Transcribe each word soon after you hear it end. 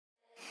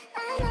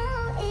I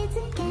know it's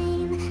a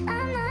game,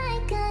 I'm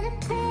not gonna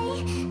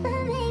play,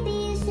 but maybe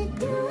you should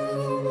do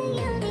whatever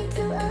you need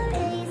to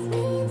erase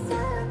me. It's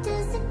all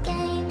just a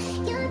game,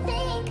 you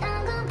think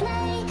I'm gonna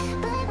play,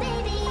 but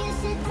maybe you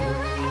should do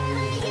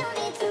whatever you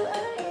need to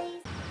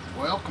erase.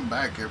 Welcome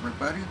back,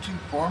 everybody, to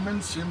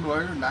Farming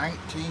Simulator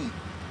 19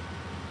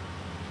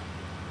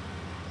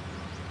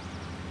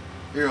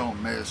 here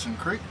on Medicine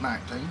Creek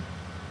 19.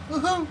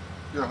 Woohoo!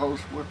 Your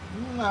host with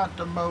not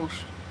the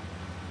most,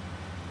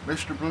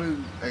 Mr.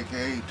 Blue,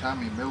 aka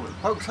Tommy Miller.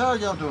 Folks, how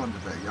y'all doing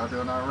today? Y'all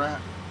doing alright?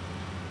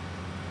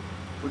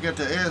 We got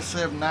the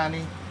S790.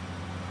 I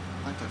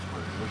think that's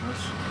what it is.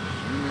 Let's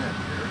zoom in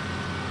here.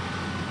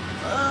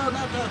 Oh,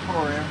 not that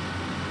far in.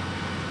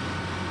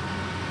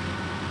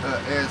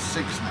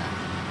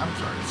 S690. I'm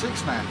sorry,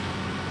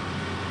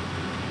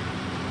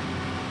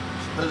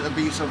 690. A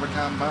beast of a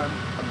combine.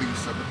 A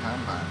beast of a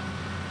combine.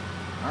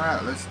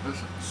 Alright, let's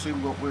see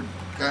what we've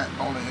got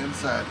on the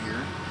inside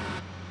here.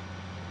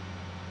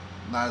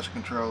 Nice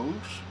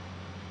controls.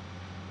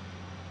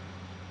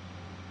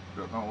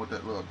 Don't know what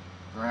that little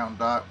round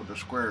dot with the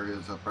square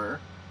is up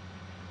there.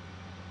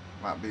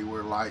 Might be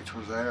where lights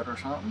was at or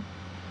something.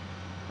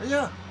 But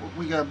yeah,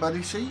 we got a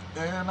buddy seat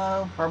and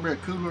probably a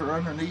cooler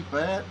underneath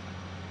that.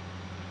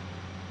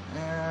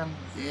 And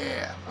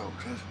yeah,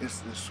 folks,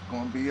 it's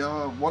going to be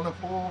a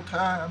wonderful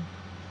time.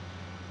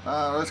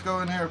 Let's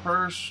go in here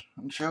first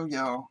and show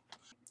y'all.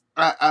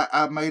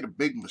 I made a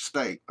big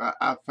mistake.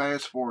 I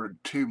fast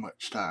forwarded too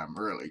much time,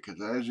 really,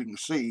 because as you can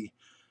see,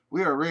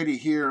 we are already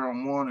here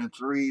on 1 and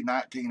 3,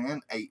 19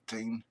 and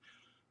 18.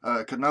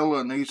 Canola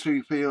in these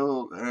two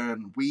fields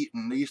and wheat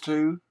in these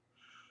two.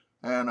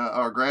 And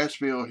our grass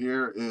field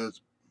here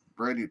is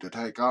ready to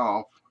take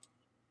off.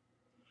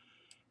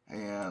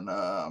 And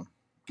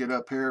get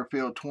up here,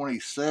 field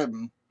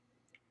 27.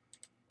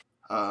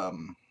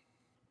 Come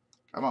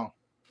on.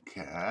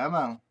 Come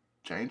on.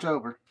 Change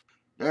over.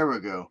 There we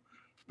go.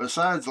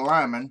 Besides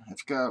liming,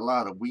 it's got a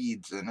lot of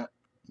weeds in it.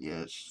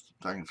 Yes,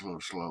 things a little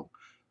slow.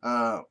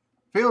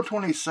 Field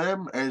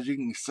 27, as you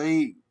can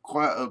see,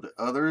 quite of the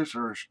others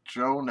are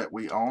shown that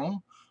we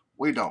own.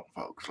 We don't,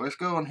 folks. Let's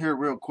go in here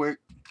real quick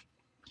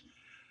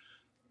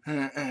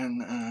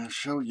and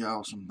show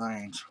y'all some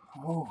things.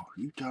 Oh,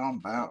 you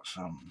talking about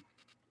some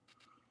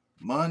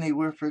money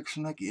we're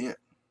fixing to get.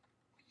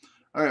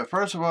 Alright,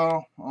 first of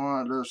all, I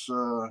want to just,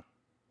 let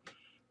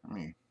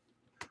me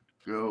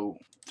go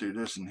to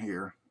this in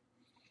here.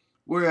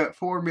 We're at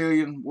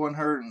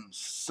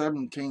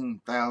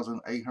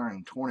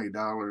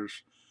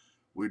 $4,117,820.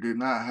 We do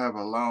not have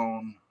a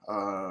loan.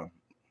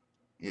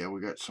 Yeah, we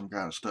got some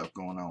kind of stuff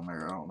going on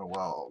there. I don't know what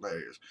all that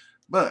is.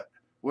 But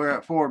we're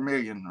at $4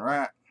 million,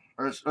 right?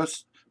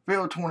 Let's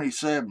field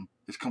 27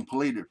 is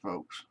completed,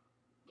 folks.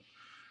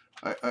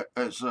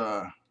 Let's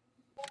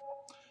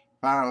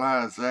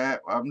finalize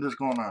that. I'm just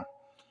gonna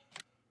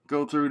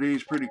go through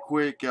these pretty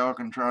quick. Y'all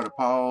can try to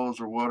pause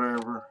or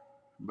whatever.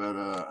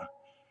 But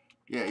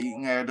yeah, you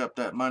can add up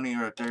that money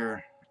right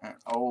there. And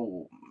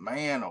oh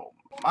man, oh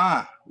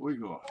my, we're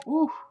going.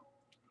 Woo.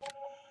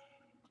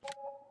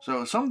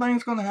 So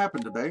something's going to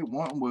happen today.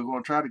 One, we're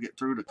going to try to get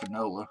through the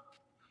canola.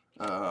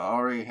 I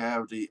already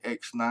have the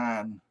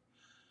X9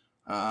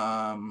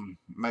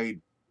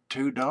 made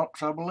 2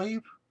 dumps, I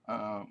believe.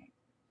 I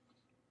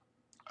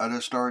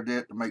just started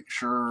it to make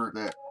sure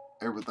that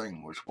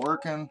everything was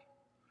working.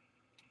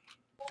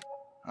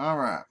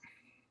 Alright.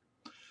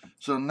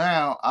 So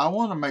now I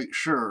want to make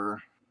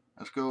sure.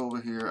 Let's go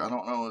over here. I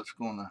don't know if it's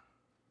going to.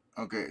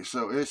 Okay,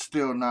 so it's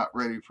still not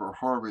ready for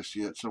harvest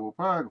yet. So we'll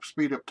probably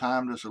speed up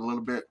time just a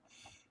little bit.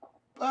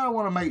 But I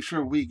want to make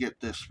sure we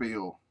get this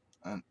field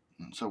and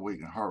so we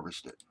can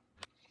harvest it.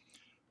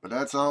 But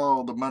that's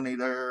all the money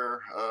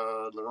there.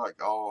 They're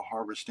like all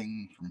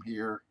harvesting from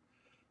here.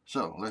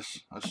 So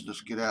let's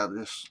just get out of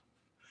this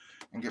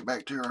and get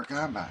back to our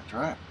combines,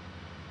 right?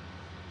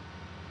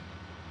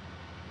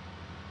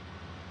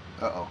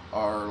 Uh-oh,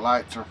 our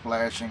lights are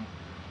flashing.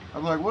 I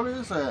was like, what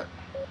is that?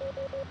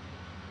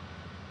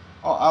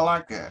 Oh, I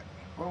like that.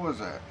 What was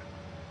that?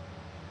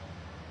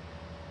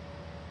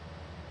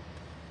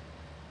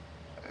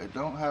 It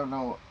don't have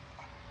no...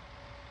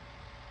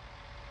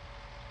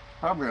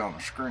 Probably on the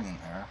screen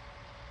there.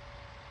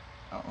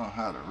 I don't know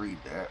how to read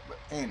that, but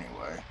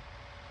anyway.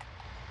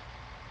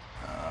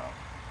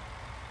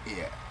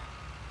 Yeah.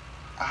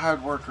 A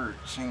hard worker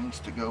seems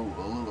to go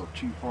a little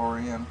too far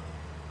in.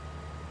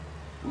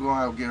 We're going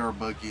to have to get our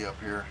buggy up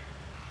here.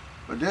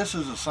 But this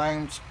is the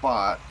same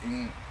spot. You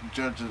can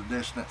judge the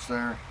distance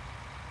there.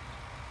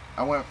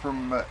 I went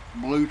from that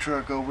blue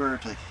truck over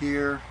to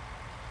here.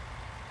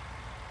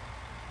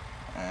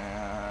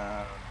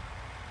 And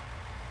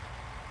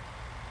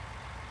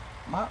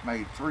might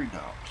made 3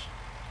 dumps.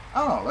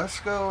 Oh, let's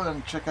go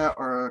and check out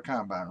our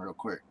combine real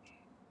quick.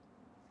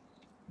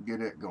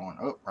 Get it going.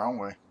 Oh, wrong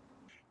way.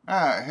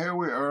 Alright, here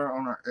we are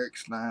on our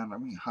X9.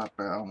 Let me hop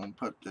out. I'm going to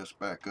put this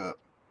back up.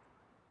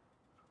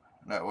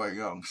 That way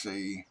y'all can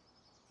see.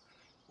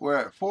 We're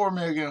at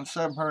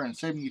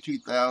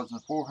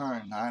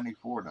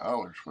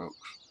 $4,772,494, folks.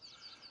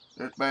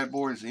 This bad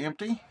boy is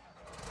empty.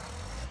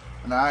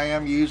 And I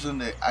am using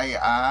the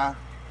AI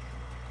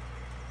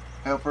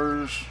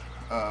helpers.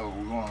 We're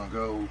going to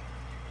go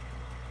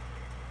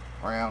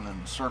around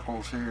in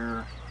circles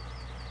here.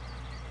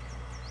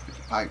 Get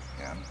the pipe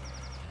in.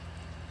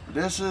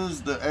 This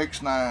is the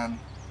X9,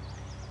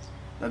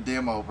 the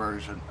demo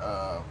version.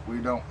 We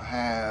don't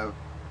have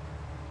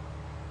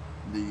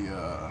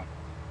the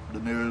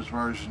newest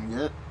version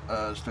yet.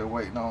 Still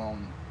waiting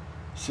on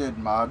Sid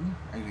modding.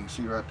 As you can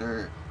see right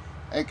there,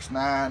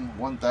 X9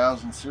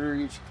 1000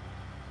 series.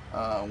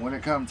 When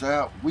it comes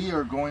out, we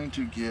are going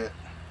to get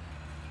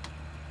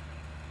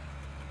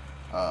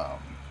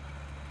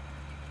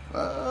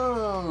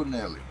whoa,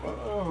 Nelly,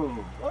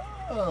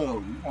 whoa,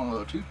 you went a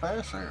little too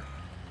fast there.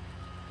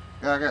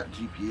 Yeah, I got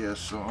GPS,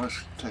 so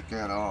let's take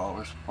that off.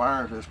 Let's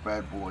fire this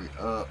bad boy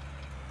up.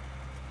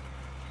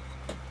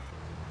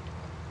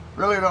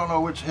 Really don't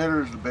know which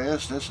header is the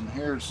best. This one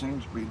here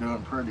seems to be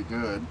doing pretty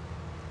good.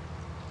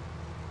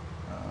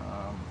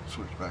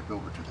 Switch back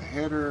over to the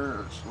header.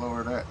 Let's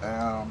lower that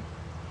down.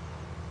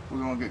 We're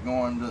going to get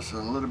going just a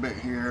little bit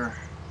here.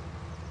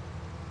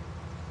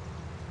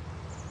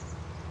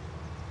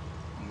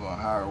 I'm going to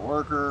hire a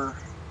worker.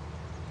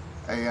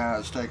 AI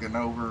is taking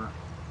over.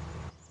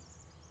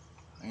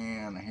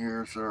 And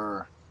here's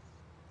our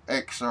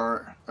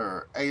XR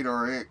or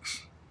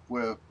 8RX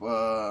with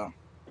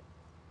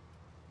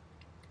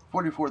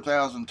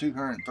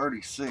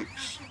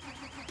 44,236.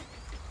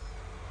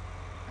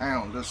 Hang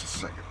on just a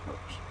second,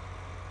 folks.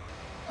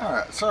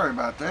 Alright, sorry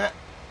about that.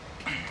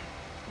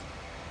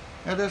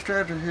 Now this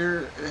tractor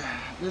here,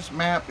 this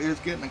map is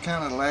getting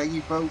kind of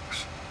laggy,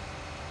 folks.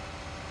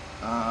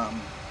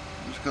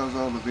 Just because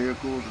all the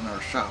vehicles in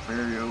our shop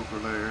area over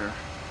there.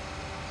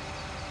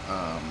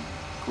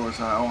 Of course,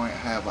 I only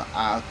have an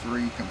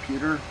i3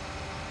 computer.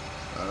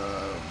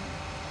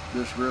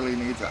 This really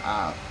needs an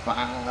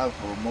i5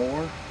 or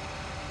more.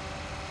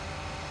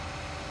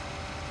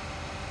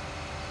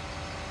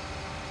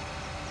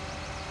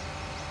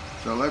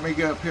 So let me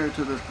get up here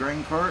to this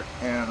grain cart,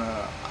 and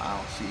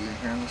I'll see you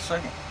here in a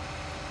second.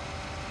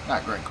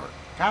 Not grain cart,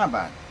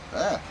 combine.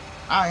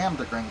 I am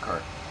the grain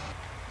cart.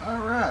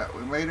 Alright,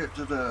 we made it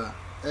to the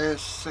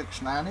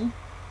S690.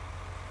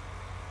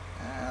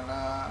 And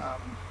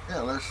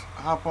yeah, let's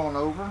hop on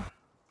over.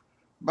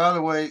 By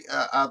the way,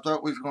 I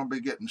thought we was going to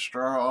be getting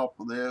straw off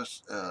of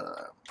this.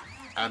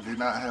 I do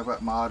not have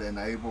that mod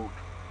enabled.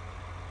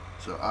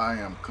 So I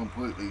am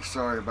completely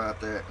sorry about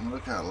that. And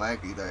look how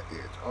laggy that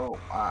is. Oh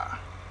my.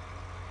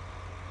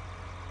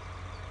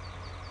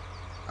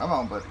 Come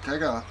on, buddy,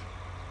 take off.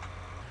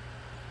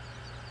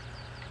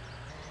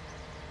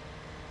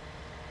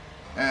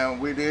 And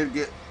we did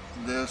get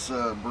this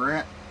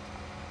Brent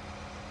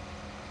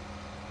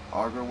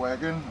auger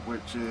wagon,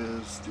 which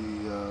is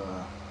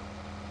the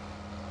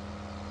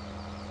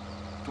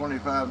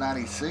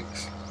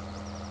 2596,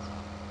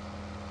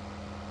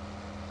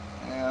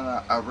 and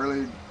I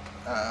really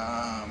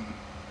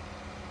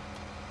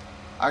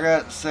I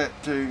got it set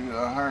to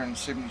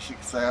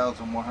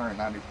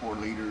 176,194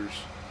 liters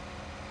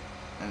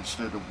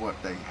instead of what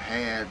they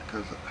had,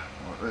 because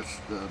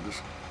let's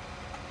just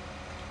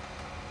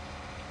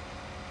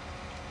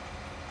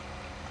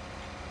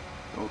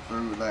go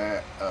through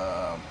that.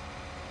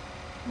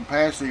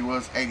 Capacity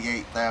was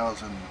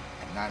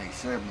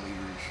 88,097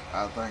 liters.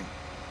 I think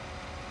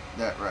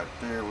that right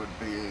there would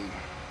be,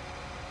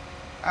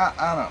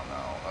 I don't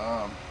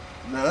know.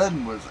 The other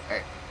one was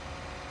at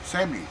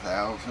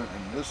 70,000,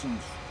 and this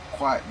one's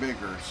quite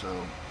bigger,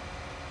 so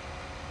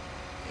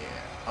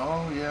yeah.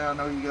 Oh yeah, I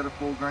know you got a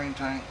full grain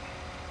tank.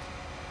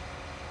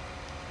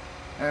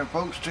 And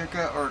folks, check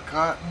out our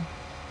cotton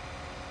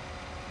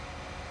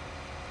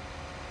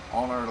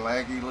on our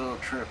laggy little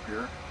trip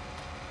here.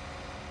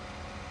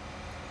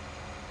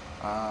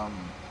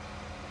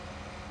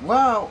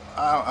 Well,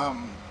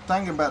 I'm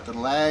thinking about the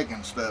lag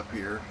and stuff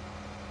here.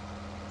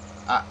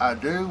 I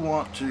do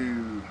want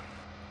to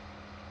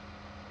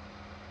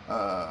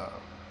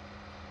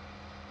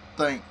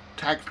think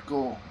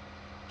tactical.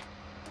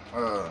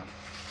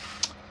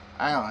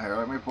 Hang on here,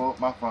 let me pull up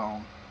my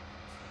phone.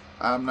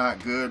 I'm not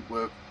good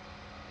with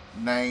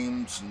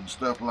names and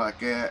stuff like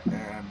that,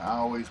 and I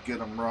always get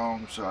them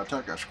wrong, so I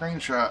took a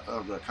screenshot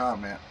of the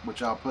comment,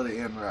 which I'll put it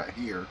in right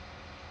here.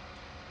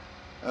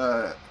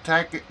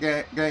 Tactic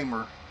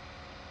Gamer,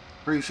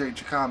 appreciate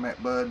your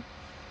comment, bud.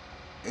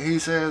 He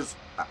says,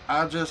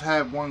 I just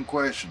have one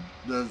question.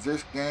 Does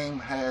this game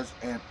has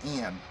an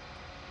end?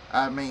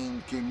 I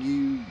mean, can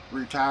you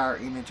retire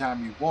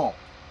anytime you want?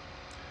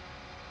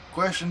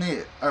 Question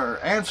is,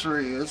 or answer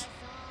is,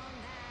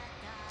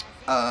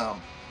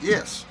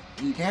 yes,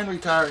 you can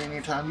retire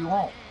anytime you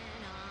want.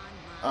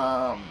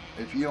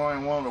 If you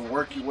only want to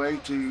work your way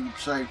to,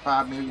 say,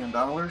 $5 million,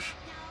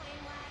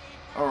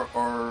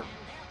 or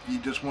you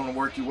just want to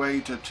work your way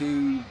to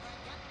 2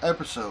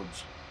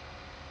 episodes.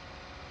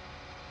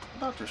 I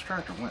thought this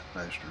tractor went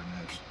faster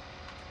than this.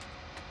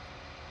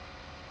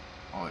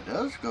 Oh, it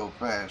does go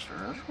faster.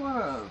 That's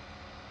what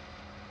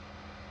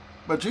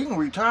but you can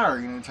retire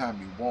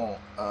anytime you want.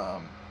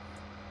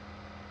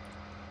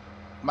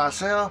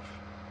 Myself,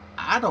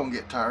 I don't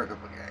get tired of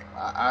a game.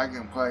 I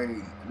can play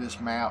this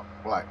map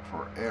like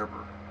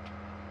forever.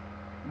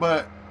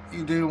 But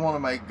you do want to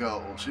make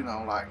goals, you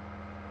know, like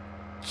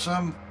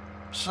some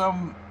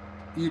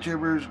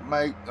YouTubers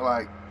make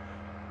like,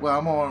 well,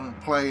 I'm going to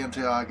play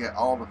until I get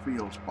all the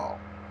fields bought.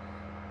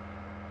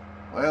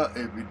 Well,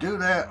 if you do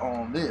that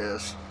on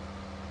this,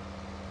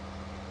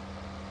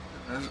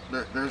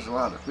 there's a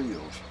lot of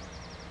fields.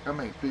 How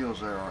many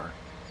fields there are?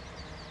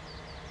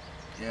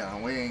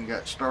 Yeah, we ain't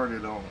got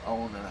started on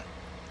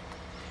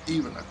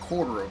even a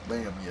quarter of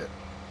them yet.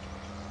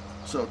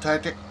 So,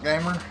 Tactic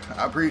Gamer,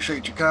 I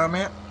appreciate your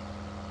comment.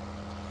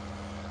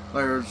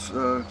 There's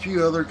a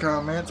few other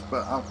comments,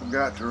 but I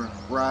forgot to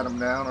write them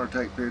down or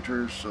take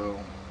pictures, so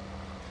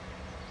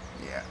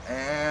yeah.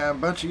 And a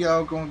bunch of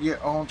y'all gonna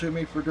get on to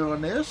me for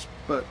doing this,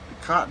 but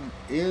the cotton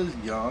is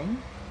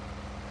young,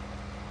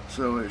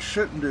 so it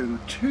shouldn't do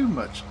too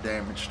much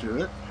damage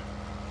to it.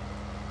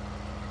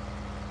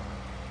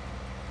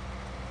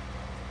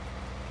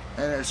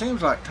 And it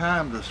seems like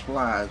time just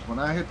flies. When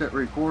I hit that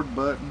record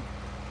button,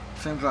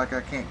 it seems like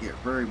I can't get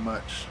very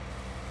much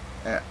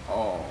at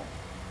all.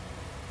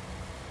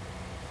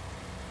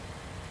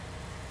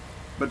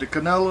 But the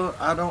canola,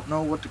 I don't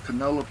know what the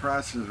canola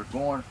prices are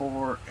going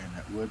for, and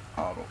it would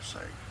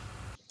autosave.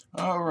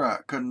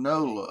 Alright,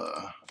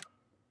 canola.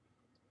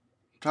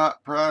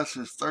 Top price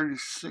is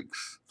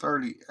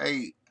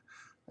 $36.38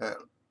 at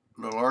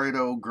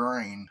Laredo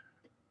Grain.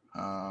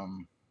 I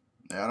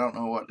don't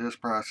know what this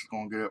price is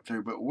going to get up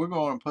to, but we're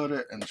going to put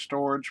it in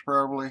storage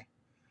probably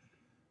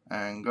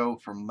and go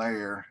from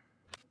there.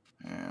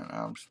 And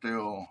I'm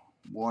still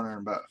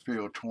wondering about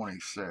field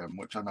 27,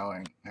 which I know I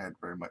ain't had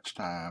very much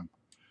time.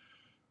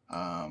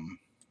 Oh,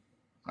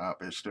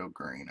 it's still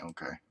green.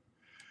 Okay.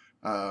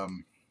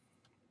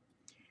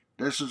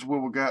 This is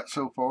what we got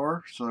so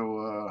far.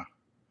 So,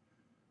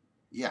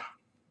 yeah.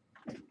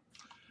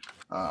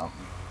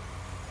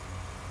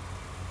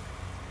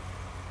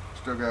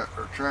 Still got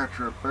our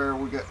tractor up there.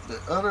 We got the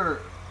other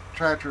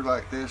tractor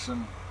like this,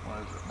 and what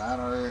is it,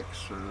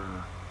 9RX,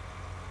 or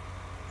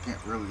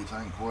can't really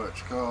think what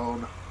it's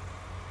called.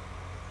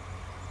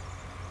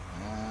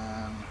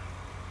 And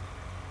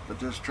but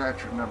this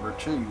tractor number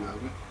 2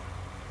 of it.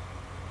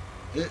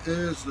 It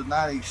is the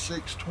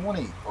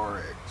 9620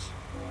 RX.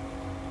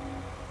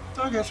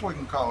 So I guess we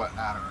can call it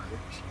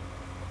 9RX.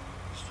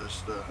 It's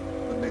just the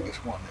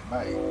biggest one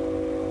they made.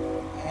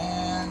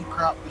 And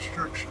crop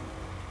destruction.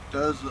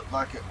 Does look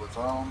like it was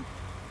on.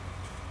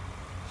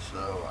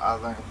 So I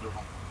think I'm just going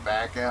to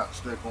back out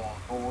instead of going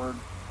forward.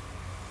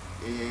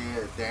 Yeah,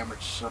 it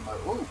damaged some of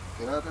it. Ooh,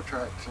 get out of the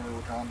track, sir.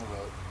 We're trying to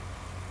load.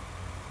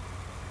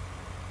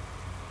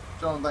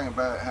 The only thing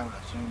about it having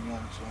a zoom in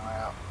and zoom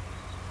out.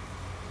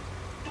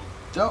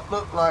 Don't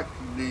look like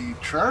the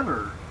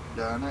trailer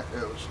done it.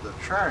 It was the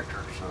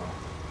tractor, so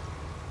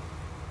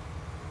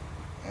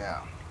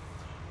yeah.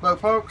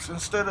 But folks,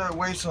 instead of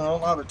wasting a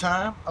lot of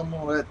time, I'm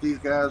gonna let these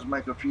guys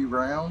make a few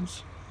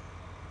rounds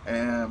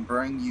and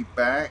bring you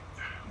back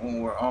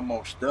when we're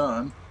almost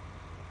done.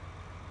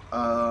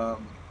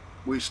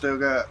 We still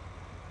got,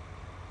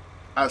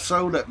 I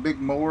sold that big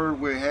mower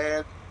we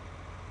had.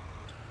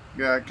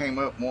 Guy came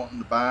up wanting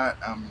to buy it.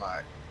 I'm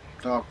like,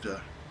 talked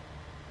to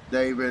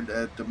David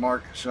at the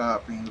market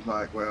shop, and he was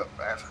like, well,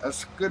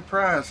 that's a good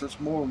price. That's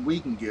more than we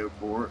can give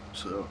for it.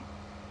 So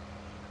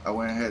I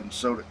went ahead and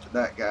sold it to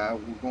that guy.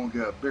 We're going to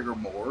get a bigger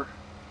mower.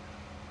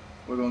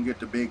 We're going to get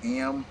the Big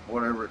M,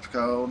 whatever it's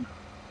called.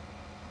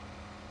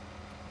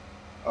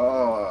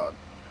 Oh,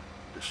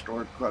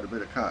 destroyed quite a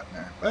bit of cotton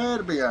there. But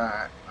it'll be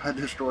alright. I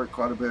destroyed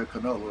quite a bit of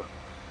canola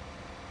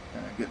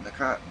getting the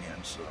cotton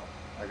in, so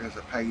I guess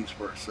it pays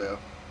for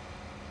itself.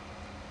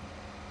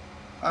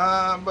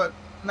 But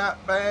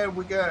not bad.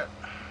 We got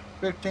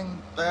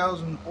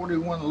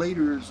 15,041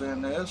 liters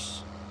in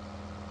this.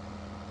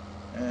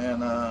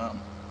 And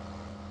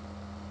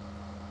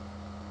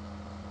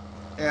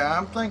yeah,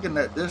 I'm thinking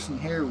that this in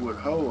here would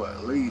hold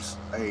at least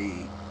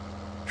a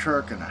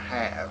truck and a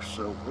half,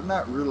 so we're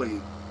not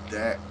really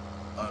that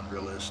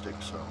unrealistic.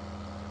 So,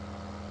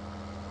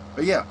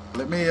 but yeah,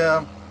 let me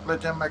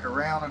let them make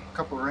a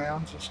couple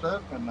rounds and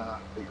stuff, and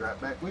be right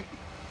back with you.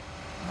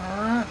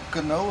 Alright,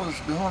 canola's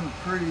doing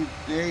pretty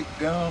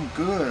daggum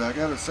good, I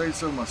gotta say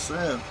so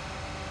myself.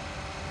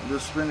 I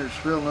just finished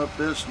filling up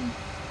this, and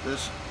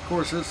this, of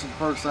course, this is the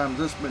first time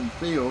this has been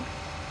filled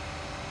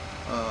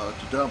to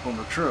dump on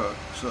the truck.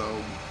 So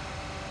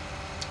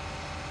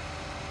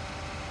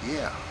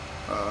yeah,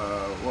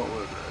 what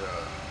was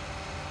it,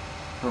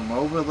 from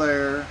over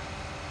there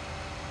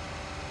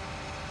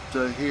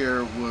to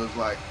here was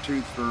like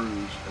 2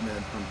 throughs, and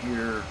then from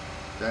here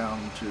down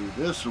to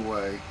this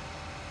way,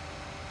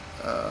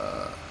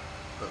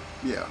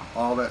 yeah,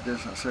 all that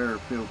distance there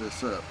filled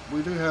this up.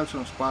 We do have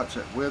some spots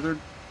that withered.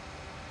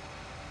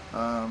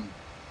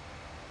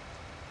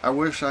 I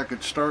wish I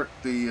could start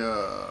the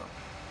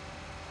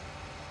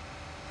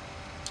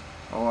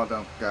oh, I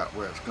don't forgot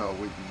what it's called.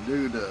 We can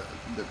do the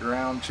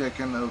ground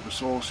checking of the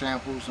soil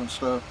samples and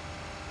stuff,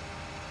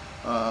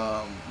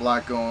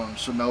 like on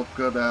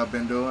Sunoco that I've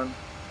been doing.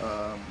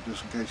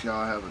 Just in case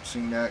y'all haven't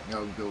seen that,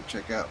 y'all can go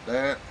check out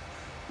that.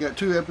 Got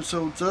 2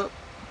 episodes up.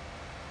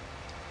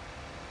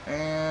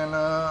 And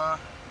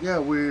yeah,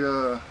 we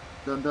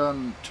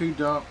done 2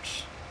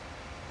 dumps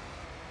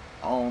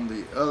on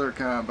the other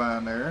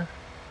combine there.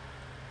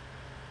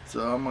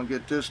 So I'm gonna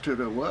get this to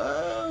the,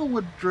 whoa,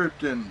 with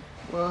drifting,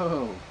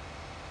 whoa.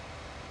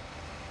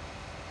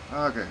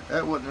 Okay,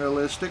 that wasn't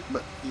realistic,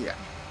 but yeah.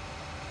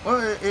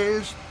 Well, it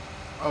is,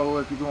 oh,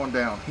 if you're going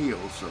downhill,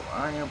 so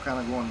I am kind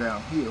of going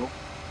downhill.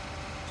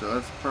 So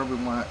that's probably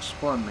why it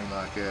spun me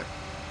like that.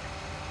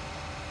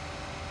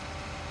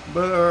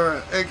 But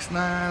our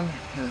X9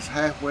 is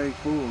halfway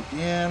full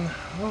again.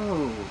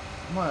 Oh,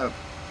 I might have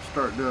to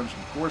start doing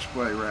some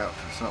horseplay routes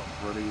or something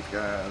for these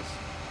guys.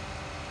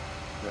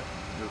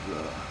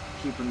 Because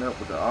keeping up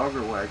with the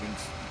auger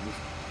wagons is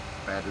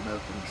bad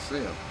enough in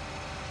itself.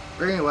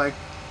 But anyway,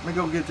 let me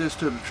go get this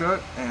to the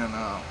truck and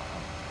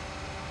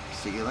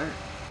see you there.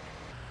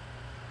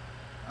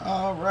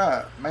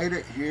 Alright, made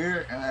it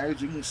here, and as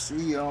you can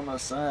see on the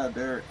side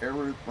there,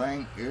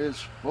 everything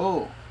is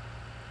full.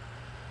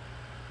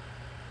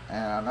 And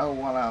I know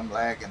why I'm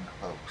lagging,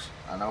 folks.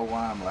 I know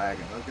why I'm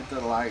lagging. Look at the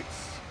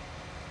lights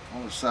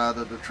on the side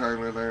of the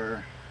trailer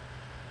there,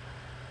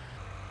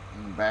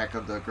 in the back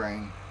of the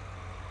green.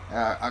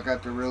 I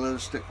got the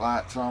realistic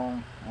lights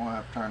on. I'm going to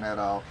have to turn that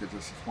off because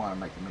this is why it's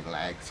making me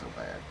lag so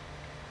bad.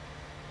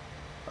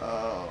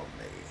 Oh,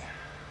 me.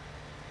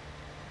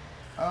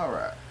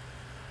 Alright.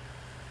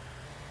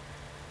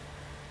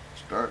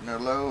 Starting to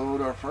load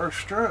our first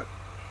truck.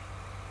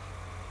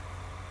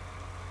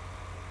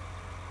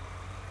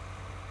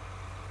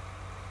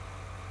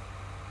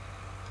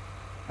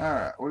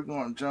 Alright, we're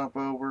going to jump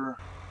over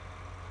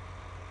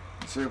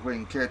and see if we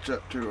can catch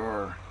up to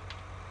our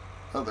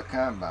other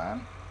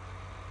combine.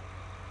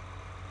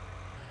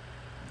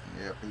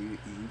 Yep,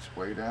 he's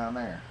way down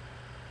there.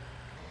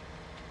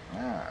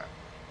 Alright.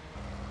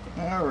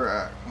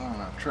 Alright, I'm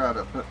going to try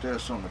to put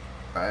this on the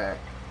back.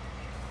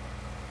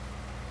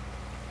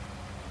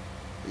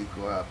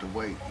 Equal out the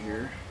weight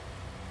here.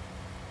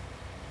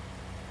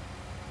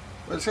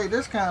 But see,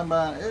 this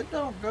combine, it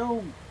don't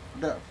go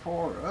that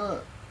far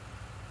up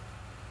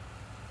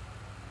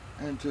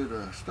into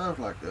the stuff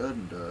like the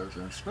Udden does.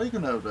 And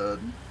speaking of the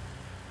Udden,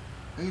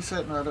 he's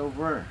sitting right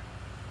over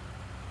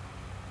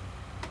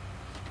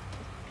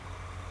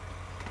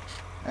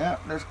there.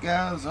 Yep, this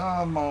guy's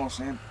almost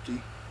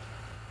empty.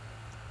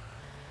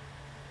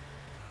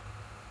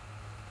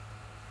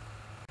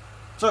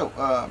 So,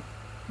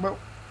 well,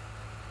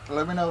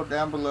 let me know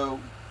down below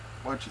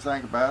what you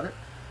think about it.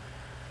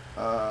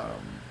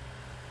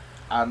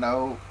 I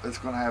know it's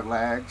going to have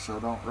lag, so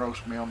don't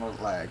roast me on the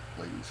lag,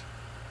 please.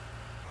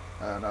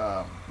 And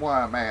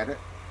while I'm at it,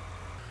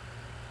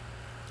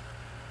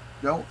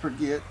 don't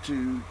forget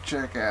to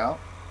check out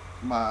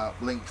my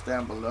links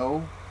down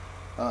below.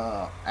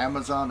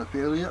 Amazon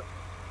affiliate.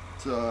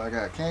 So I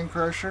got a can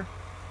crusher,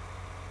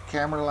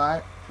 camera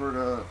light for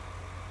the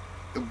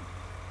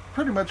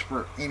pretty much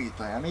for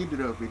anything. I need to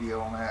do a video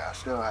on that. I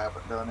still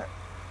haven't done it.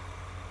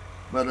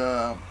 But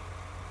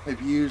if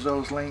you use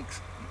those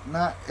links,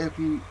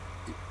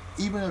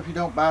 even if you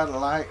don't buy the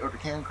light or the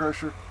can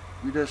crusher,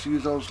 you just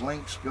use those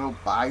links, go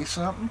buy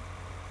something.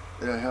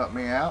 It'll help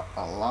me out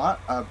a lot.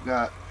 I've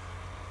got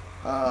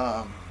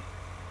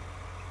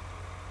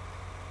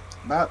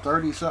about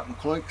 30 something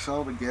clicks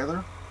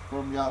altogether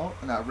from y'all,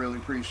 and I really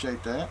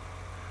appreciate that.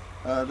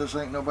 This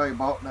ain't nobody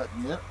bought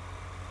nothing yet.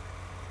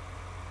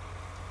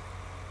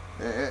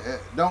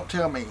 Don't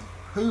tell me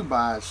who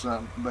buys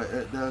something, but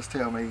it does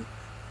tell me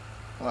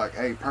like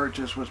a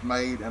purchase was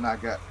made and I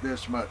got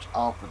this much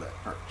off of that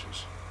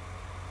purchase.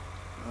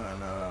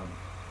 And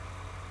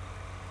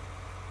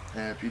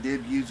if you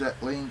did use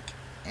that link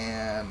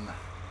and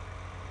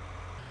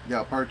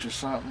y'all purchase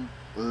something,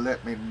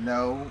 let me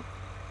know.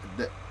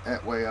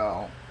 That way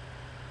I'll,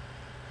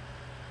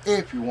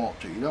 if you want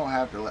to, you don't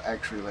have to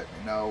actually let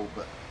me know,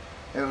 but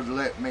it would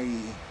let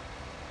me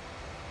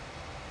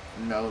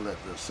know that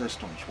the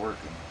system's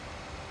working.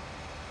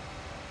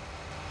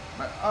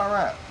 But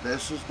alright,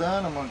 this is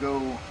done. I'm gonna go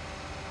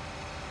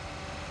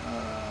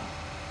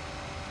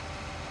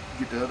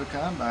get the other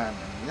combine,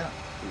 and yeah,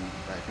 we'll be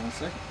back in a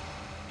second.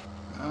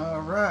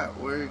 Alright,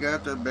 we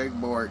got the big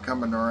boy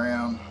coming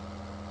around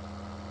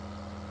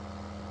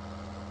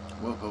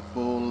with a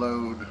full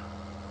load.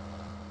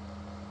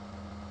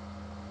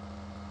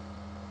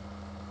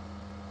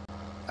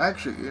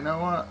 Actually, you know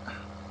what?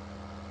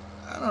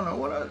 I don't know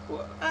what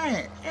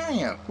I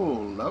ain't a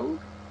full load.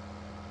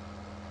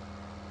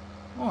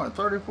 Oh,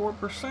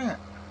 34%.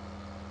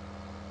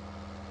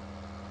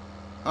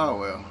 Oh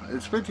well,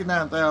 it's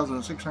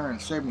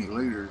 59,670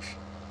 liters.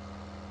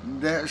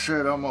 That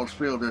should almost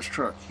fill this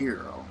truck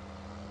here, though.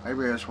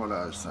 Maybe that's what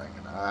I was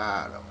thinking.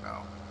 I don't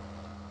know.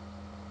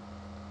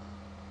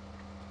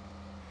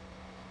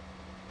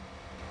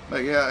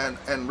 But yeah,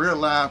 in real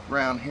life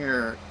around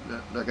here,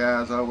 the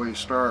guys always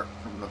start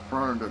from the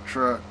front of the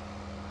truck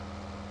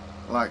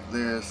like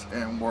this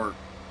and work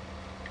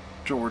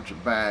towards the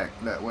back.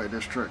 That way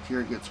this truck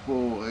here gets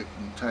full, it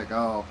can take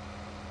off.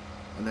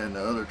 and then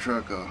the other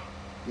truck will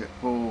get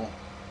full.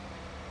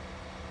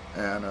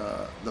 And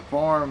the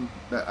farm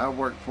that I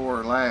worked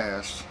for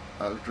last,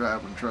 I was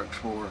driving trucks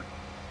for,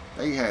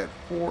 they had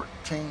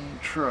 14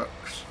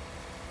 trucks,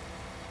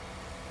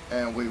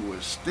 and we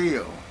was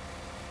still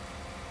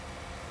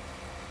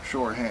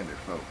short-handed,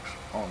 folks,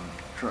 on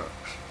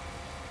trucks.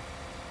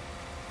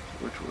 So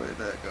which way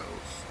that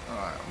goes?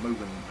 Alright, I'm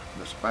moving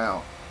the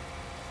spout.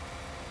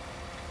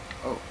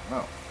 Oh,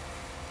 no.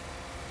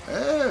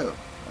 Oh,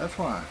 that's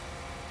why.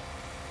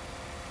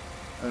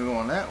 I'm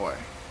going that way.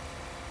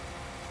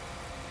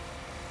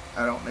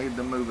 I don't need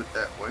to move it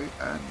that way.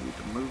 I need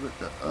to move it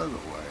the other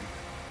way.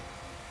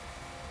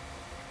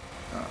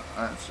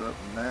 That's up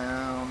and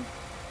down.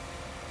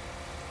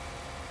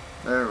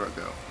 There we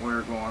go.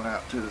 We're going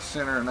out to the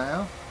center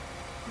now.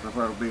 It'll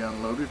probably be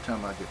unloaded by the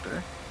time I get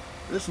there.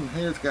 This one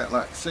here's got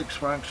like 6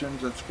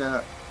 functions. It's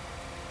got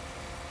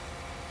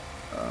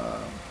I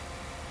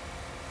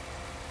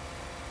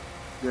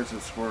guess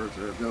it's supposed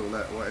to go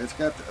that way. It's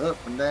got the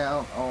up and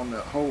down on the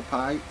whole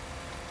pipe.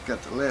 It's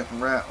got the left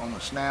and right on the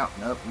snout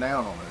and up and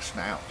down on the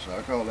snout. So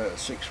I call that a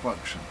 6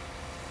 function.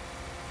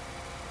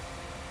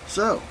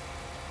 So,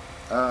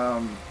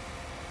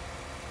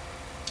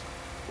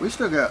 we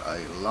still got a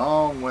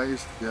long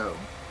ways to go.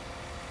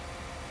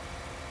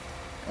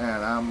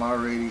 And I'm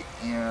already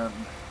in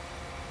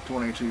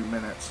 22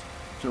 minutes.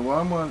 So what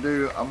I'm going to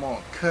do, I'm going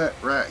to cut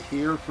right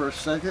here for a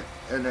second.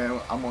 And then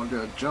I'm going to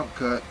do a jump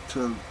cut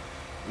till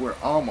we're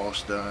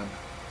almost done.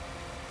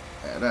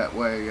 And that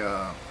way,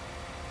 y'all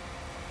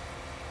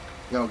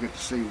get to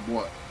see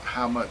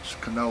how much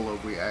canola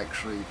we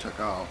actually took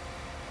off.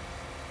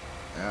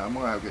 And I'm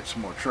going to have to get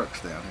some more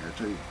trucks down here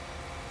too.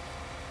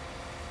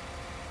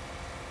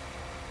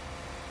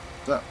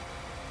 So,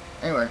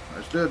 anyway,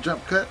 let's do a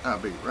jump cut. I'll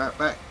be right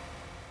back.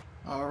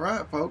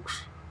 Alright,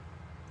 folks.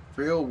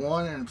 Field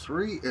 1 and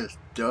 3 is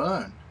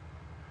done.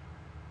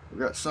 We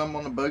got some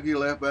on the buggy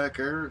left back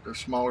there, the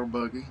smaller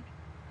buggy.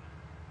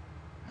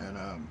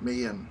 And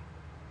me and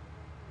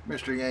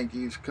Mr.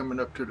 Yankees coming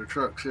up to the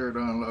trucks here to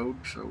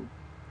unload. So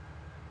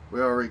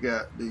we already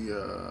got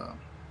the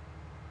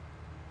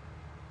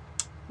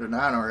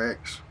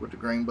 9RX with the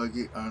grain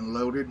buggy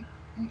unloaded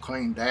and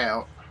cleaned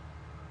out,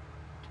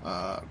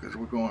 because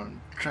we're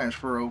going to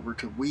transfer over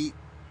to wheat.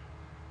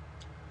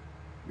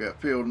 We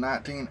got field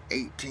 19,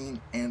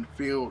 18, and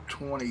field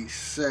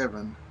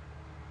 27,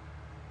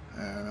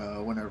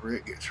 and whenever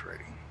it gets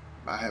ready.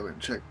 I haven't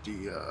checked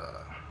the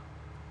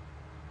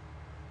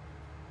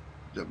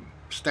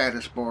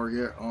status bar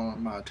yet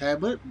on my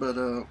tablet, but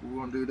we're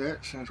going to do that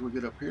as soon as we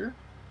get up here.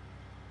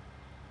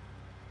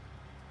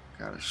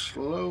 Gotta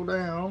slow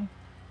down.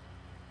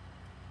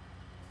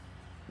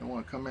 Don't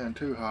want to come in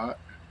too hot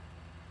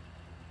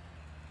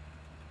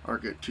or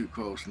get too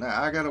close.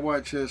 Now I gotta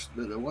watch this.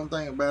 The one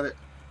thing about it,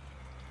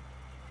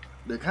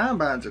 the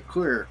combines are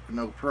clear,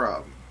 no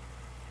problem.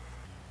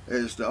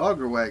 Is the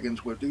auger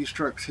wagons with these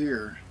trucks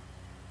here.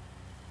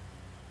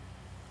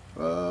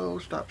 Oh,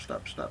 stop.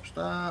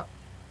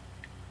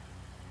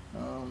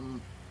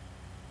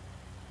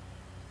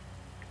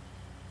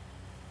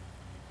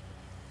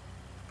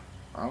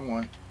 Wrong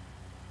one.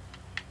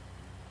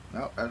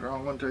 No, that's the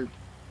wrong one too.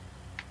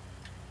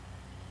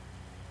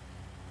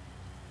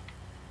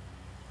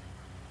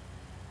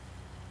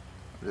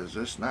 Does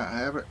this not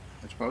have it?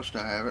 It's supposed to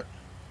have it.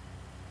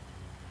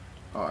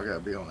 Oh, I gotta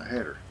be on the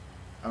header.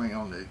 I mean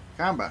on the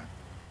combine.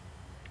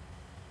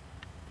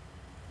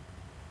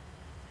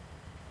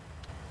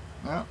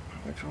 No,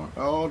 which one?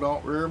 Oh,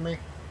 don't rear me.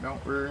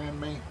 Don't rear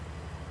end me.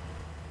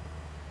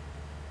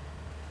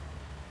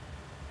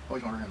 Oh,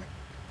 he's gonna rear me.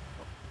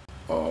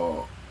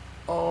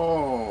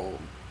 Oh,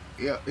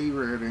 yep, he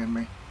reared in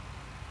me.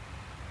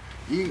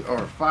 You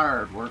are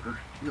fired, worker.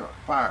 You are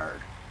fired.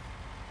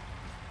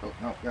 Oh,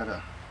 no,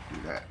 gotta do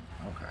that.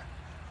 Okay.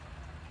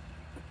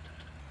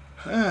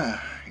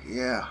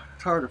 Yeah,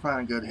 it's hard to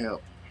find good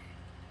help.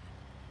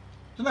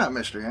 It's not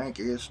Mr.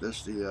 Yankee, it's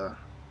just the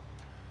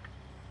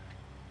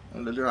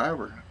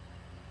driver,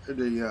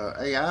 the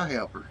AI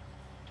helper.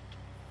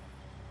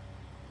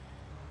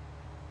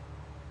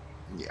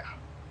 Yeah.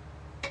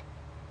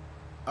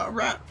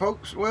 Alright,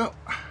 folks, well,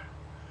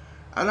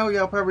 I know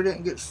y'all probably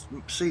didn't get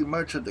to see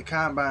much of the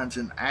combines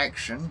in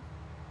action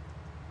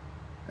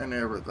and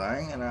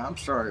everything, and I'm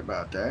sorry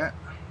about that.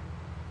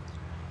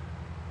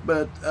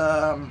 But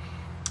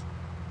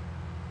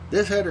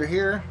this header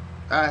here,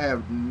 I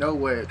have no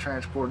way of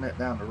transporting it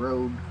down the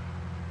road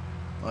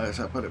unless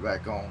I put it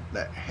back on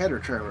that header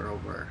trailer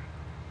over there.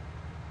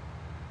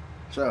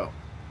 So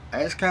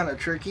that's kind of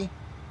tricky.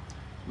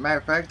 Matter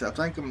of fact, I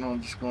think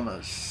I'm just going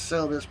to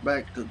sell this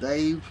back to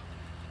Dave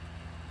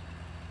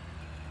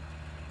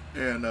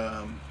and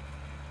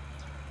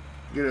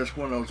get us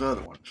one of those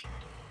other ones.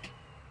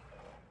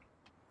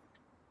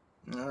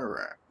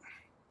 Alright.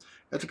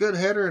 It's a good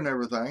header and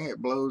everything.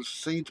 It blows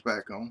seeds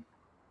back on.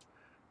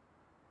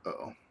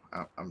 Uh-oh.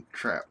 I'm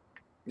trapped.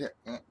 Yeah,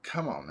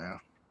 come on now.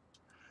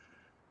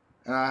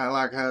 And I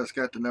like how it's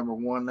got the number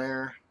 1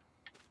 there.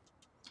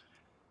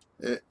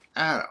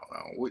 I don't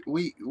know.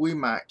 We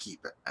might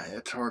keep it.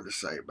 It's hard to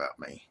say about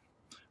me.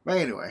 But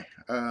anyway,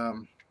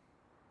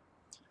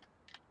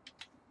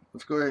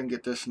 let's go ahead and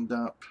get this and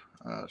dumped.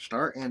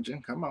 Start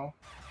engine. Come on.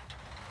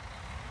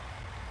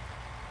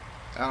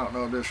 I don't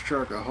know if this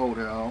truck will hold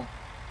it all.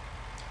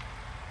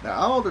 Now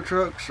all the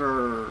trucks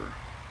are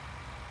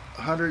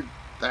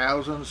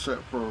 100,000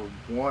 except for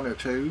 1 or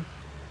 2.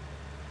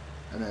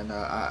 And then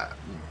I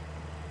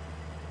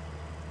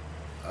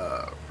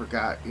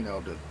forgot, you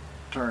know, to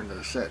turn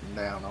the setting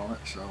down on it.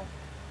 So,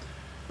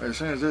 but as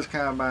soon as this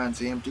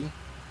combine's empty,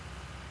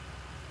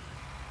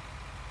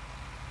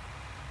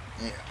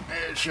 yeah,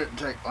 it shouldn't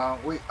take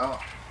long. We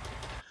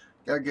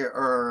gotta get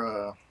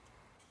our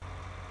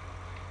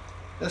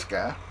this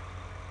guy.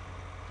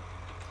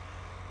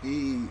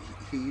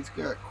 He's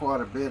got quite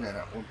a bit in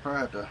it. We'll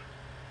probably have to.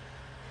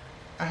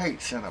 I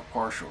hate sending a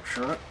partial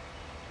truck.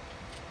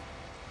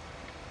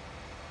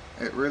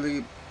 It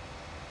really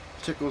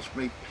tickles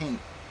me pink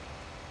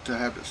to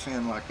have to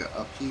send like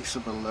a piece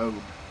of a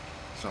load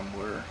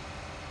somewhere.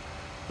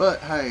 But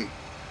hey,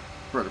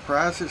 for the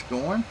price it's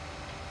going,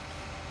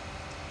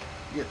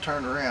 get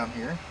turned around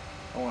here.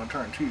 I want to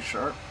turn too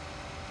sharp.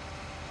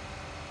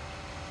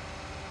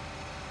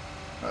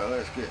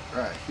 Let's get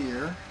right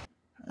here.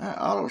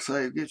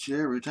 Autosave gets you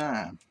every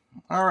time.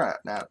 Alright,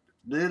 now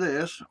do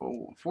this.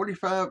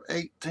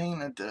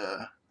 4518 at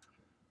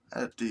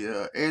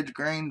the edge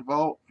grain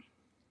vault.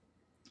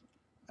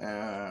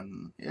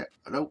 And yeah,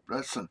 nope,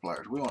 that's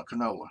sunflowers. We want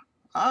canola.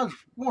 I was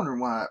wondering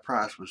why that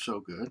price was so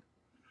good.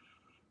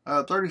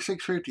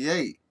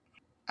 36.58.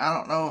 I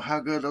don't know how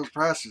good those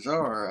prices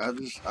are. I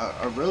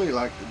really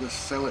like to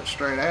just sell it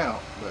straight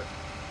out, but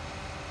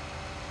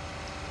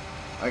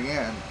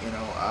again, you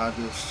know,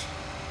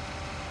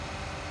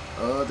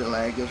 the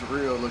lag is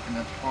real looking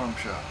at the farm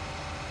shop.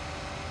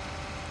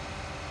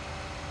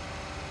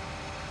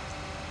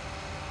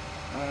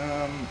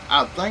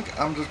 I think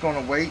I'm just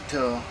gonna wait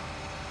till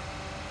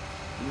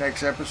the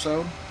next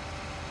episode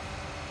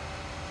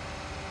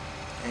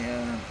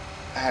and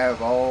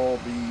have all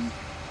the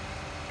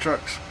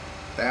trucks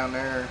down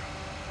there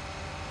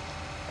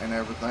and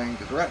everything,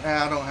 because right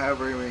now I don't have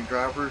very many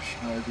drivers.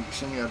 As you can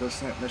see, I just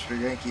sent Mr.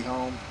 Yankee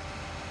home.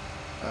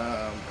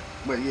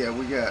 But yeah,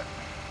 we got,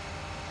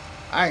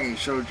 I ain't even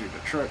showed you the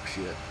trucks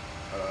yet.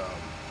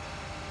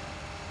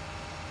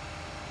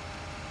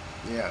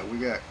 Yeah, we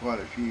got quite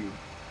a few.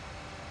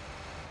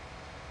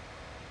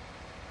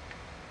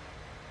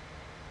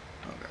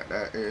 Okay,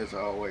 that is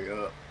all the way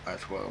up.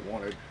 That's what I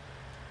wanted.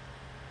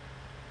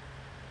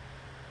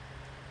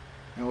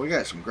 And we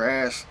got some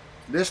grass.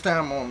 This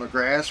time on the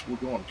grass, we're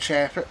going to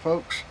chaff it,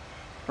 folks.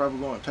 Probably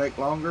going to take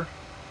longer.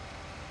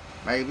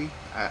 Maybe.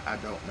 I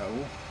don't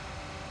know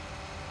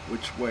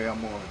which way I'm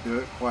going to do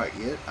it quite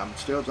yet. I'm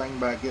still thinking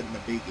about getting the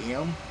big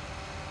M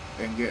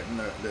and getting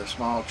the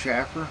small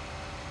chaffer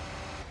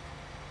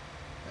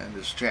and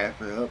just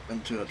chaff it up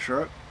into a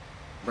truck,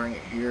 bring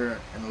it here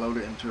and load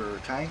it into our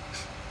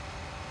tanks.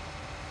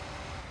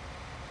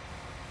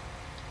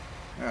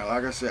 Now,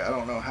 like I said, I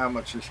don't know how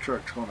much this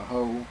truck's going to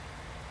hold.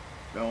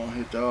 Don't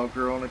hit the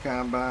auger on the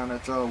combine,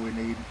 that's all we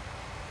need.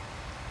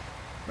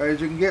 But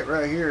as you can get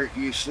right here,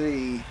 you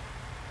see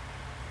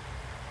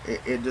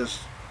it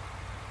just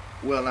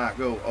will not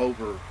go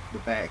over the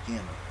back end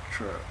of the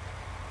truck.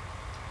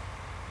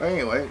 But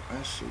anyway,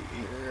 let's see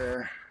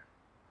here.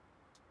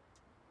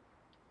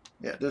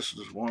 Yeah, this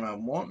is one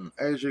I'm wanting.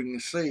 As you can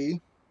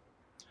see,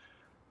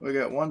 we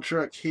got one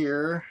truck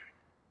here.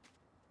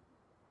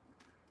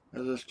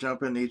 Let's just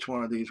jump into each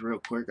one of these real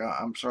quick.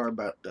 I'm sorry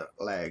about the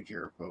lag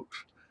here,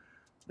 folks.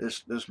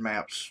 This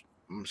map's,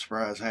 I'm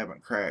surprised,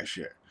 haven't crashed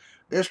yet.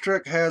 This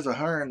truck has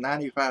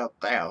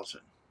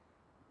 195,000.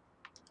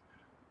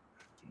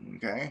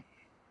 Okay,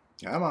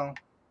 come on.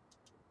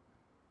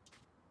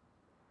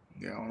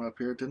 Get on up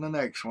here to the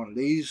next one.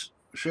 These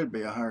should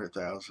be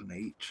 100,000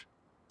 each.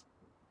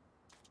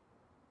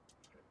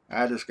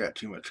 I just got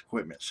too much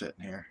equipment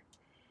sitting here.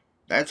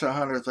 That's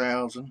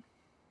 100,000.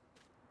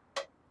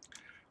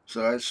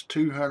 So that's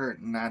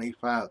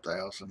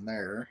 295,000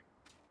 there.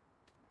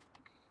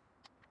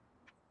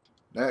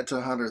 That's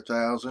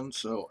 100,000.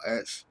 So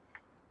that's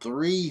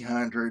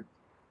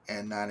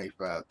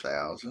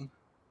 395,000.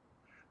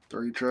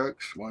 3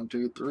 trucks, 1,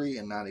 2, 3,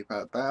 and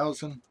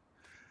 95,000.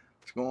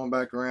 It's going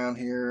back around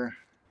here.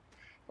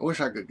 I wish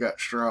I could got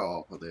straw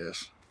off of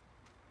this.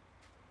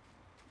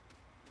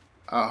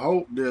 I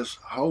hope this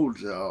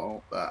holds it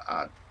all, but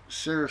I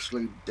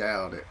seriously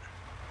doubt it.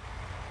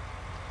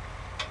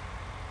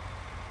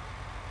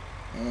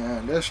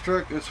 And this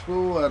truck is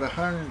full at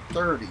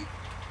 130.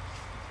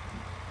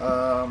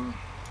 And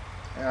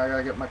I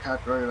gotta get my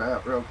calculator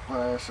out real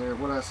fast here.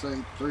 What I say,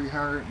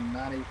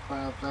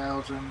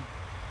 395,000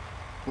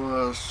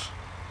 plus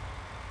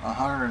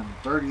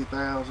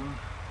 130,000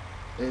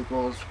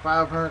 equals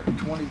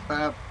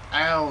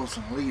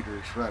 525,000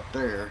 liters right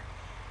there.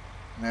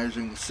 And as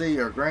you can see,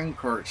 our grain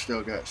cart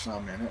still got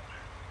some in it.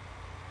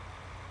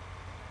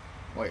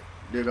 Wait,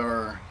 did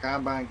our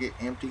combine get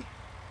empty?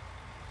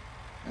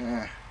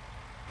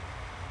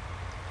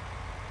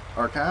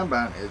 Our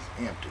combine is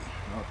empty.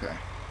 Okay.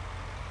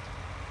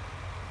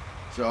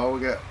 So all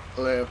we got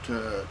left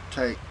to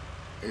take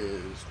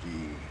is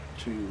the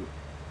 2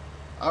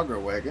 auger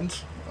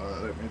wagons.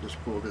 Let me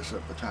just pull this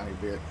up a tiny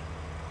bit.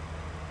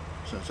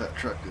 Since that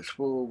truck is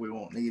full, we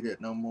won't need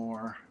it no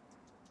more.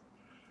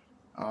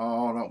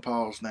 Oh, don't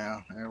pause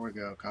now. There we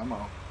go. Come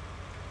on.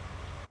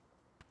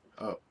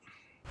 Oh.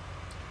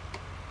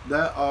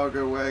 That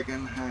auger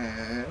wagon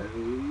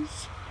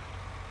has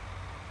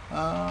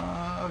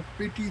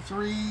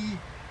 53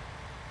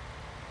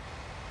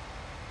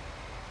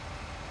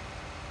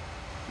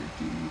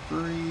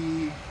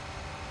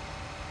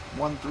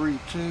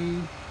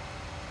 132.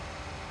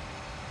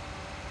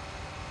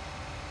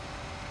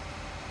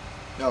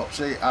 Oh,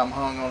 see, I'm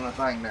hung on the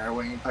thing there.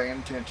 We ain't paying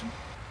attention.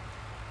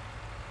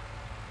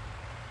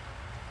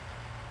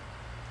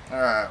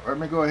 Alright, let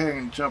me go ahead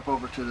and jump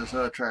over to this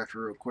other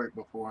tractor real quick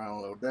before I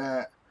unload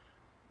that.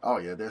 Oh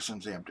yeah, this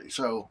one's empty.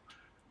 So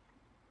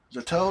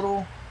the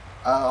total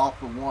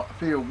off of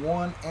field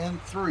 1 and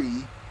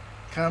 3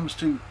 comes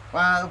to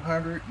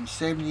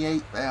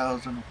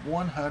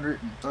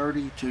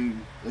 578,132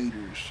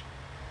 liters.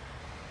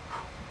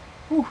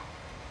 Whew.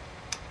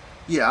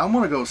 Yeah, I'm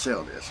gonna go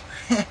sell this.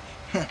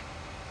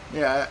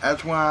 Yeah,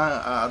 that's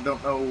why I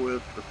don't know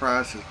if the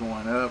price is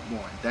going up,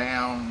 going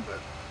down, but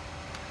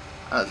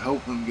I was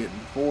hoping getting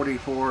 40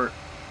 for it,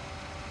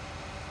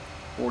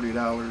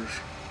 $40,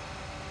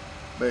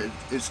 but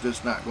it's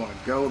just not going to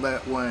go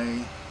that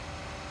way.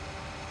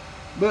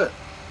 But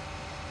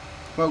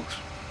folks,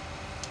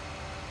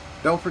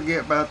 don't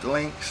forget about the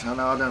links. I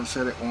know I done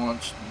said it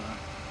once,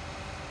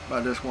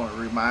 but I just want to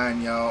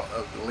remind y'all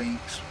of the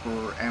links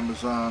for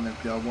Amazon.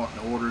 If y'all want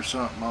to order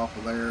something off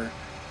of there,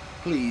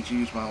 please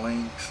use my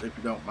links if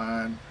you don't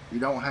mind. You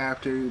don't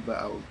have to, but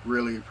I would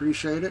really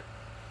appreciate it.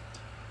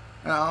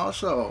 And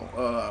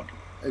also,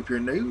 if you're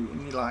new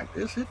and you like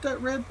this, hit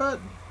that red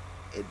button.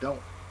 It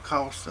don't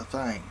cost a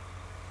thing.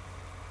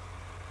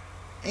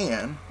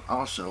 And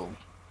also,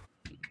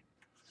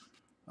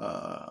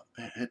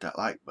 hit that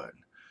like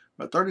button.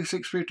 But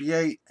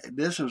 3658,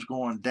 this is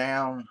going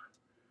down.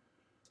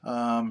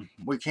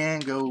 We can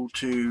go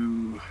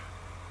to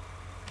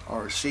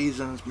our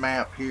seasons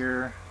map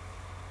here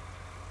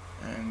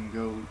and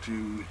go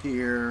to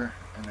here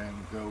and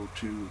then go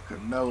to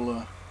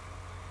Canola.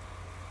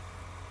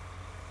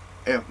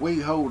 If we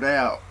hold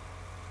out,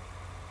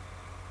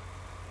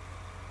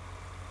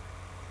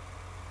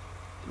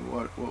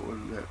 what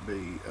would that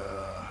be?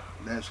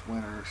 That's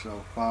winter,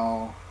 so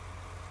fall.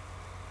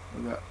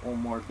 We got one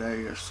more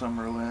day of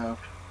summer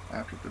left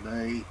after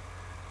today.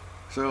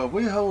 So if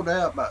we hold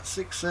out about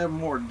 6-7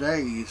 more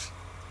days,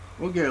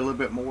 we'll get a little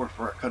bit more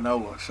for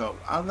canola. So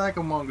I think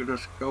I'm gonna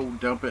just go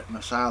dump it in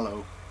the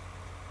silo.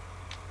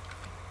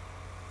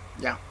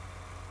 Yeah.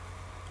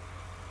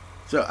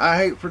 So I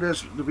hate for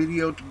the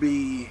video to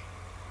be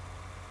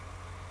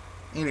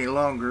any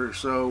longer,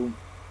 so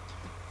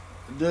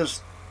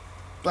just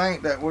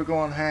think that we're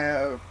going to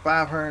have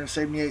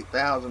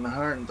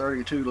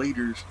 578,132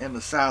 liters in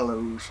the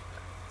silos,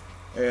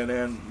 and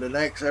then the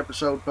next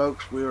episode,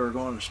 folks, we are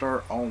going to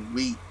start on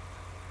wheat.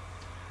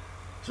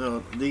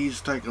 So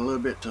these take a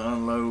little bit to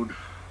unload,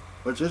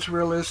 but it's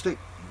realistic.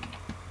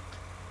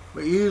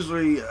 But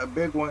usually a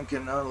big one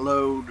can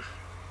unload,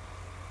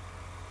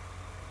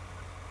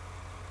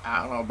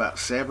 I don't know, about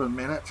 7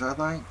 minutes, I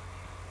think.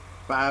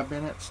 5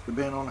 minutes,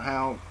 depending on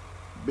how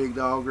big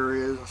the auger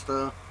is and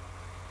stuff.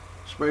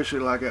 Especially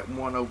like that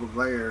one over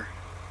there, in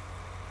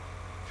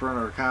front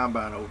of our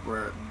combine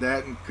over there,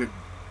 that could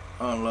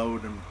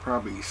unload in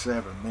probably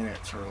 7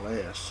 minutes or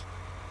less.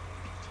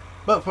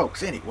 But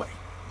folks, anyway,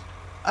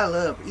 I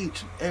love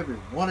each and every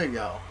one of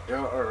y'all.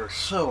 Y'all are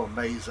so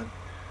amazing.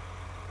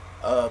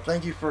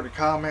 Thank you for the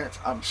comments.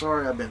 I'm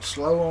sorry I've been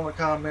slow on the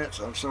comments.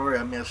 I'm sorry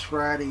I missed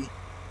Friday.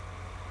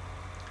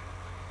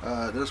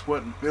 Just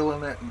wasn't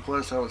feeling it, and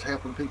plus I was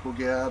helping people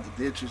get out of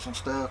the ditches and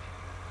stuff,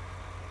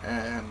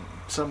 and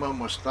some of them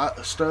was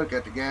stuck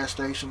at the gas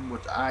station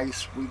with the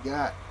ice. We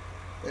got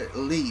at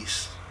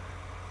least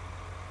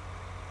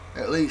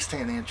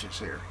 10 inches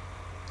here.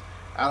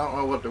 I don't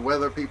know what the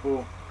weather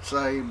people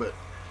say, but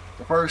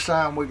the first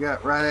time we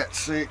got right at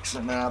 6,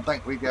 and then I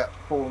think we got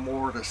 4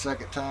 more the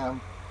second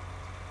time.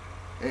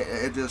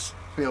 It just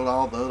filled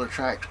all the other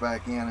tracks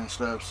back in and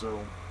stuff,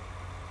 so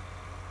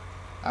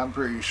I'm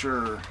pretty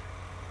sure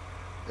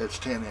it's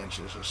 10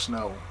 inches of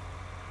snow.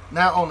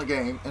 Not on the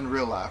game, in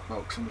real life,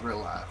 folks, in real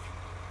life.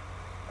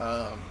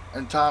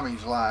 In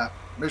Tommy's life,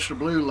 Mr.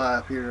 Blue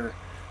life here,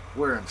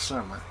 we're in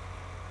summer.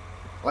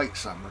 Late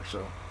summer,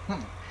 so.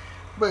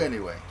 But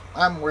anyway,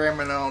 I'm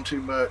rambling on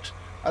too much.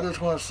 I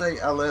just want to say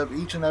I love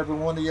each and every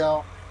one of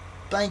y'all.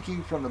 Thank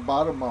you from the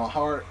bottom of my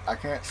heart. I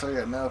can't say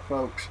it enough,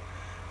 folks.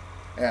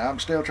 And I'm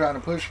still trying to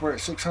push for that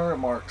 600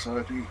 mark, so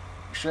if you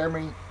share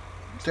me,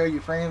 tell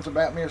your friends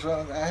about me or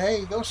something,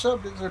 hey, go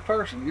sub to this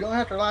person. You don't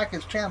have to like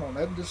his channel,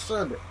 nothing, just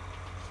sub it.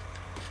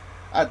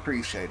 I'd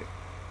appreciate it.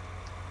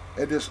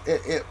 It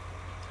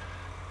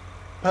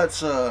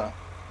puts,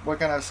 what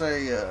can I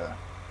say,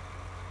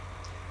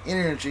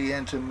 energy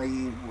into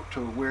me to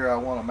where I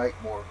want to make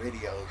more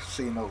videos,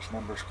 seeing those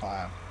numbers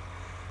climb.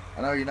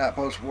 I know you're not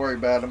supposed to worry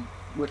about them,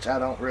 which I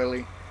don't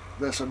really.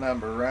 That's a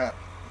number, right?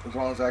 As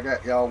long as I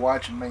got y'all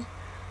watching me,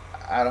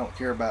 I don't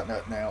care about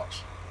nothing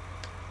else.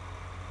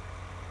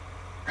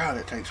 God,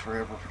 it takes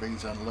forever for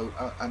these to unload.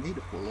 I need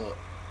to pull up.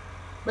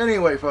 But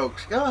anyway,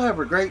 folks, y'all have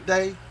a great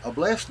day, a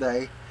blessed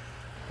day,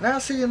 and I'll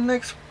see you in the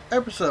next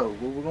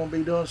episode where we're going to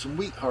be doing some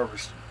wheat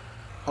harvesting,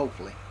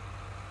 hopefully.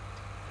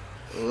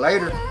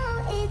 Later.